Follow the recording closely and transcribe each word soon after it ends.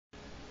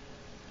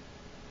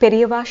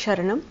Periyava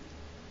Sharanam,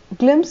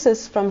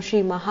 Glimpses from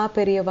Sri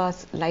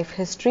MahaPeriyava's Life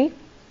History,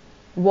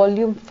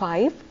 Volume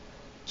 5,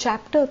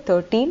 Chapter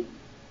 13,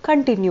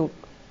 Continued.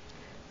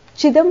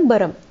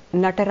 Chidambaram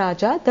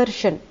Nataraja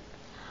Darshan.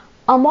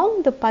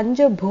 Among the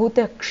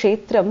Panchabhuta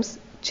Kshetrams,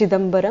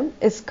 Chidambaram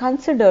is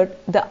considered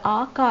the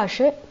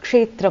Akasha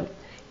Kshetram,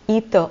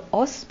 ether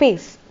or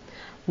space.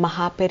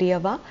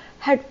 MahaPeriyava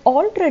had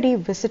already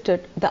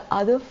visited the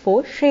other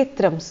 4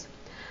 Kshetrams.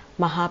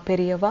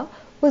 MahaPeriyava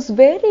was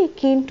very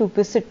keen to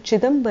visit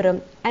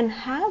Chidambaram and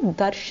have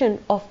darshan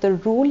of the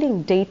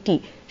ruling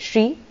deity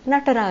Sri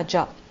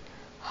Nataraja.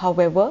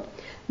 However,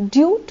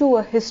 due to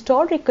a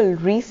historical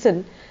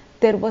reason,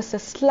 there was a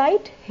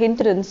slight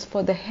hindrance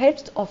for the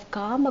heads of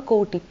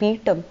Kamakoti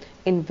Peetham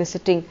in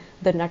visiting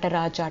the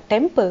Nataraja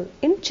temple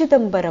in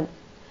Chidambaram.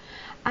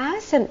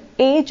 As an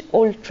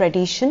age-old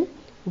tradition,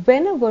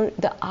 whenever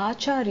the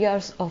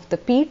acharyas of the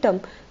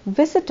Peetham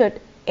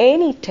visited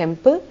any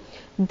temple,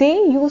 they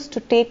used to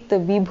take the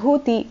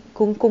Vibhuti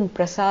Kumkum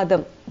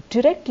Prasadam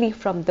directly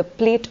from the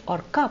plate or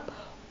cup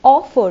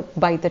offered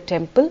by the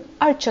temple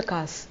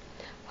Archakas.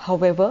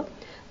 However,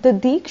 the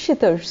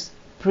Dikshitars,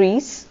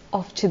 priests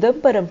of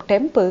Chidambaram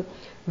temple,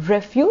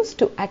 refused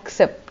to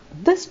accept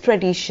this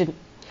tradition.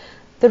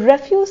 The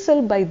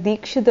refusal by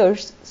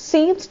Dikshitars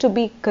seems to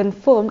be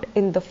confirmed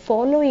in the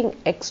following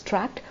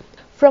extract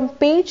from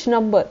page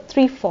number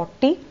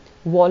 340,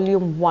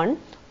 volume 1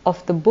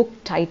 of the book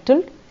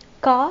titled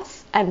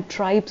Castes and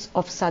Tribes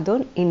of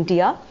Southern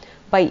India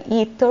by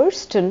E.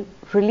 Thurston,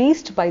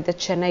 released by the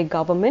Chennai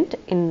government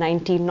in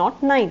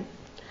 1909.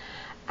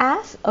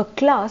 As a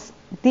class,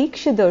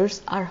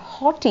 Dikshitars are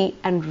haughty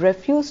and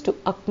refuse to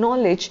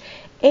acknowledge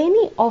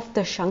any of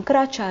the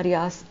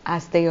Shankaracharyas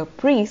as their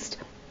priest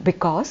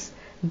because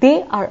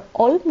they are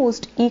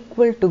almost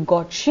equal to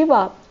God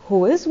Shiva,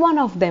 who is one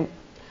of them.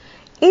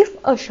 If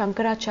a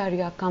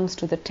Shankaracharya comes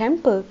to the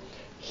temple,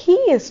 he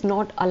is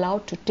not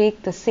allowed to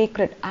take the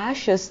sacred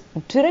ashes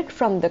direct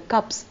from the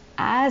cups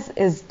as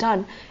is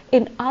done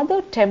in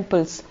other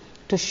temples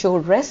to show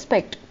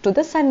respect to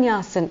the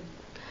sannyasin.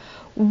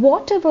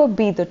 Whatever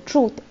be the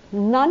truth,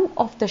 none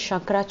of the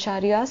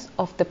Shankaracharyas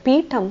of the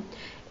Peetham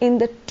in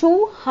the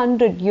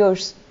 200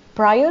 years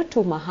prior to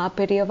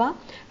MahaPeriyava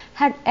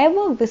had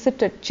ever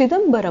visited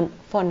Chidambaram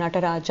for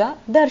Nataraja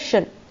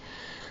Darshan.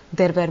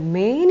 There were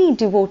many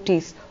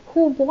devotees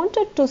who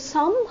wanted to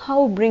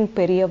somehow bring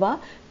Periyava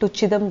to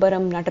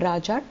Chidambaram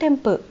Nataraja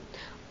temple.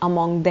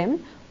 Among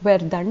them were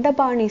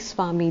Dandabani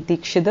Swami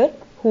Dikshitar,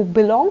 who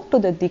belonged to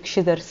the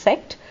Dikshitar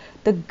sect,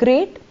 the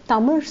great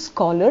Tamil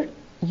scholar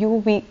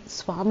U.V.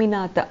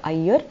 Swaminatha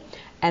Iyer,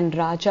 and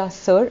Raja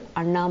Sir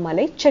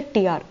Annamalai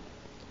Chettiar.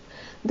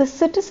 The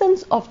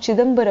citizens of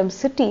Chidambaram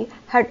city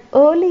had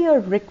earlier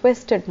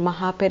requested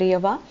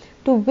MahaPeriyava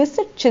to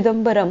visit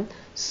Chidambaram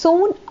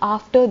soon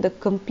after the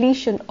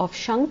completion of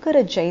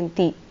Shankara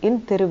Jayanti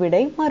in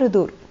Thiruvidai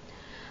Marudur.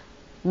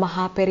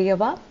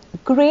 MahaPeriyava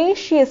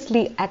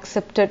graciously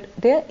accepted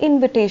their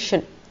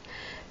invitation.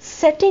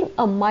 Setting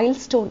a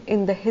milestone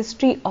in the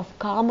history of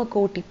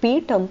Kamakoti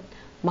Peetham,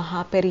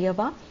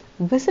 MahaPeriyava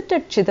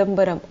visited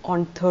Chidambaram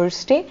on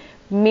Thursday,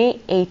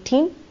 May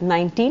 18,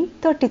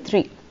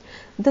 1933.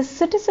 The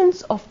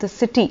citizens of the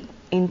city,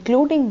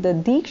 including the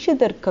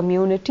Dikshitar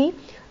community,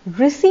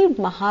 received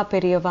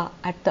MahaPeriyava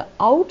at the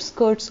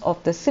outskirts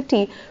of the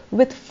city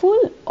with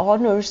full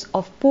honors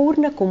of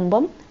Purna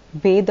Kumbam,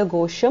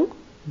 Vedagosham,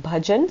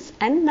 Bhajans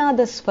and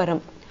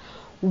Nadaswaram.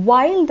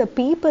 While the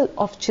people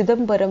of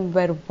Chidambaram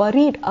were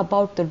worried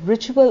about the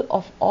ritual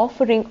of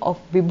offering of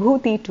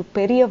Vibhuti to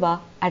Periyava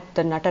at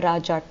the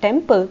Nataraja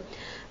temple,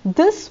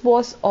 this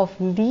was of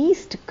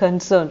least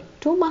concern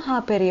to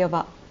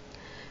MahaPeriyava.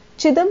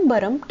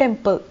 Chidambaram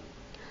temple.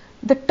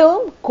 The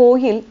term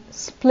Koil,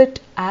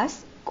 split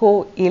as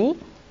Koil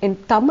in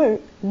Tamil,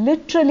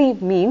 literally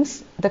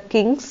means the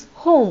king's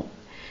home.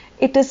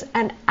 It is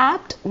an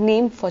apt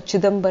name for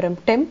Chidambaram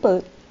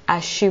temple,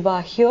 as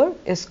Shiva here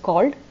is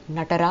called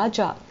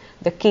Nataraja,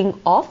 the king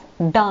of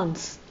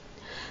dance.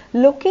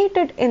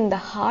 Located in the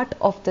heart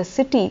of the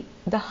city,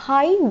 the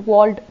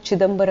high-walled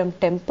Chidambaram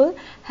temple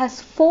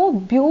has 4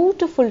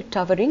 beautiful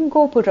towering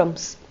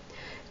gopurams.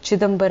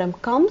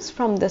 Chidambaram comes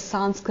from the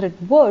Sanskrit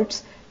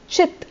words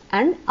Chit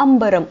and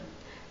Ambaram.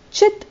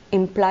 Chit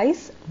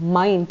implies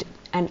mind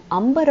and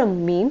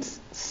Ambaram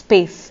means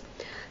space.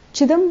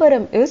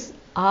 Chidambaram is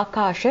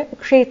Akasha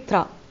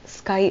Kshetra,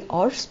 sky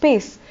or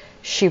space.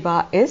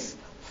 Shiva is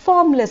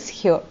formless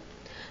here.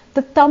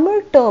 The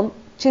Tamil term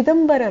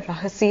Chidambara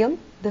Rahasyam,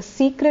 the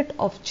secret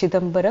of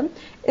Chidambaram,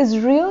 is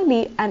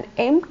really an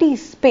empty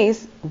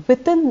space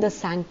within the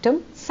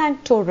sanctum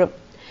sanctorum.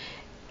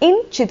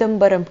 In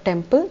Chidambaram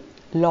temple,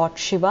 Lord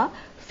Shiva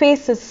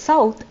faces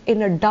south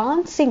in a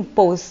dancing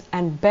pose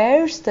and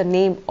bears the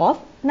name of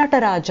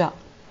Nataraja.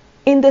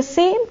 In the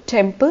same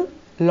temple,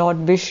 Lord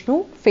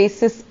Vishnu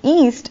faces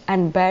east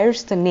and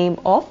bears the name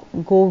of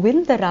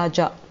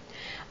Govindaraja.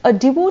 A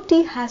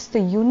devotee has the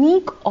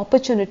unique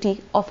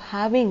opportunity of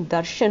having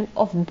darshan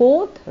of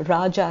both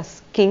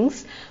Rajas,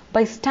 kings,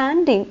 by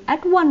standing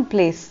at one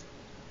place.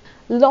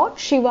 Lord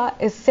Shiva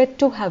is said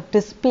to have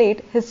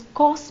displayed his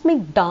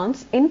cosmic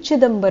dance in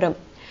Chidambaram.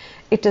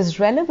 It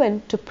is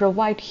relevant to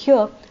provide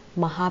here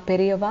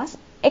MahaPeriyava's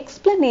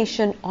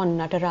explanation on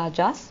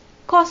Nataraja's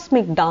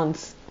cosmic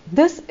dance.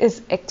 This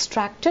is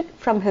extracted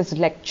from his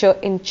lecture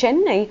in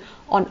Chennai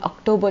on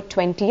October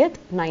 20th,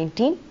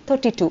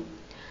 1932.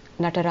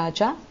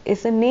 Nataraja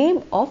is a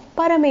name of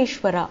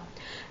Parameshwara.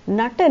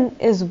 Natan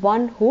is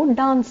one who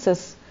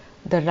dances.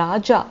 The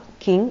Raja,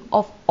 king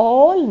of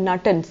all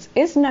Natans,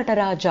 is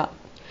Nataraja.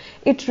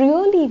 It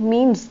really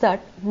means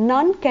that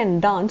none can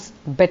dance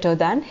better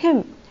than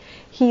him.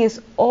 He is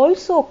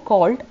also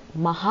called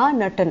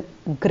Mahanatan,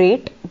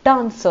 great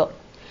dancer.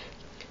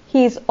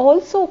 He is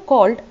also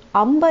called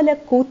Ambala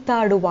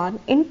Koottaduvan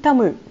in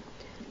Tamil.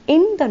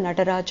 In the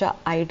Nataraja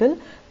idol,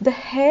 the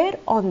hair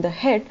on the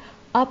head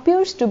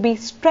appears to be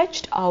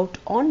stretched out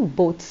on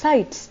both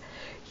sides.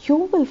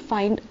 You will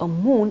find a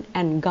moon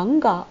and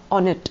Ganga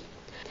on it.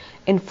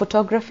 In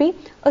photography,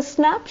 a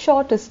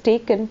snapshot is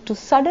taken to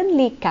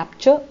suddenly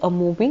capture a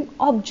moving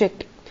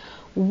object.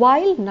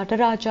 While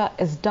Nataraja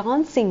is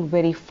dancing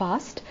very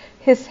fast,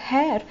 his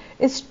hair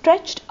is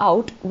stretched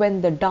out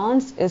when the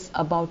dance is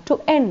about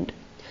to end.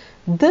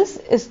 This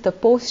is the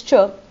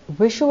posture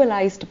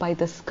visualized by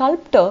the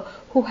sculptor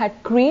who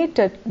had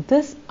created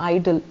this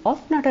idol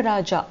of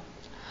Nataraja.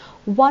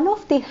 One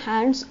of the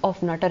hands of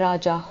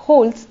Nataraja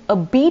holds a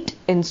beat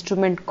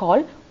instrument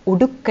called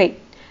Udukkai,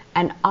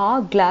 an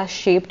hourglass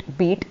shaped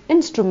beat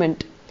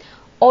instrument,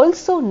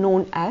 also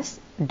known as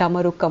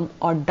Damarukam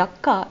or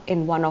Dakka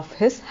in one of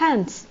his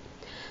hands.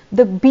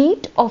 The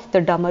beat of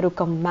the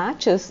Damarukam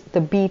matches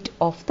the beat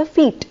of the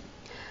feet.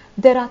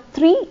 There are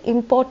three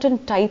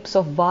important types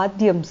of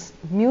Vadyams,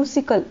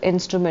 musical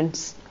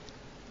instruments.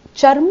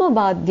 Charma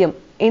Vadyam,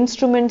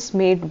 instruments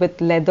made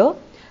with leather,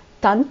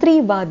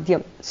 Tantri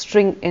Vadyam,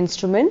 string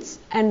instruments,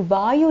 and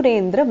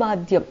Vayurendra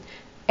Vadyam,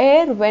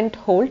 air vent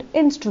hold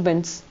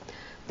instruments.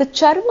 The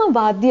Charma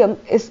Vadyam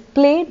is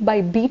played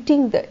by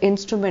beating the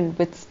instrument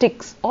with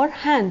sticks or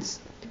hands.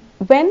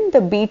 When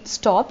the beat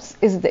stops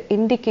is the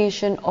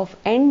indication of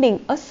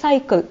ending a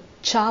cycle,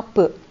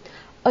 Chapu.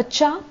 A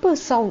Chapu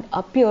sound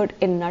appeared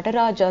in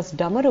Nataraja's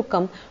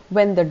Damarukam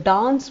when the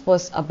dance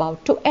was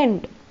about to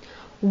end.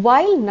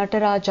 While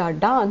Nataraja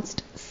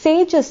danced,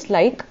 sages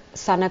like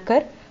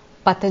Sanakar,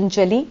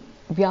 Patanjali,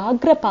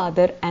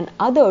 Vyagrapadar and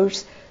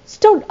others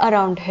stood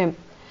around him.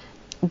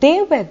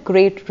 They were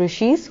great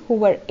rishis who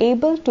were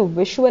able to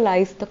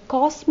visualize the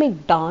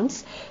cosmic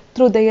dance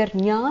through their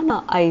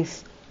jnana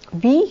eyes.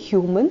 We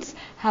humans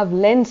have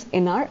lens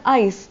in our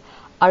eyes.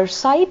 Our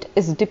sight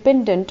is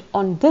dependent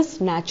on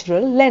this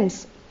natural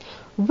lens.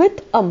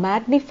 With a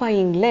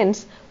magnifying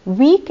lens,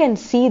 we can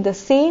see the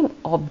same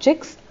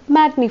objects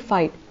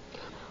magnified.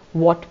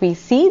 What we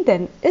see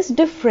then is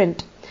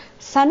different.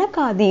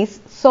 Sanakadis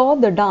saw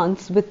the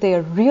dance with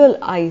their real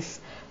eyes.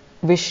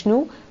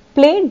 Vishnu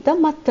played the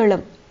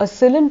Mattalam, a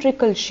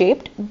cylindrical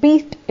shaped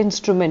beat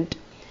instrument,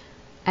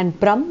 and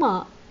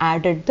Brahma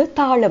added the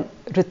Talam,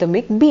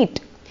 rhythmic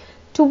beat.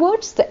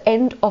 Towards the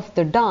end of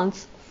the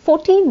dance,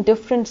 14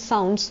 different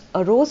sounds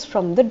arose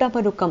from the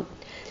Damarukam.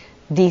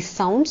 These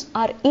sounds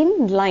are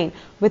in line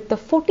with the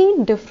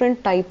 14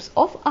 different types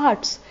of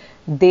arts.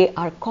 They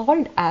are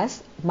called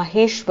as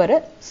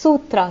Maheshwara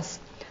Sutras.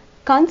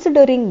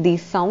 Considering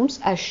these sounds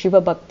as Shiva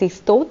Bhakti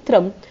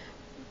Stotram,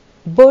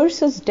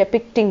 verses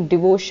depicting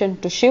devotion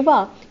to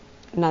Shiva,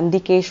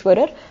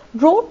 Nandikeshwarar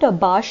wrote a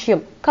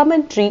Bhashyam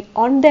commentary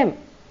on them.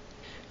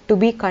 To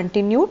be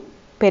continued,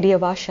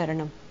 Periyava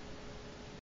Sharanam.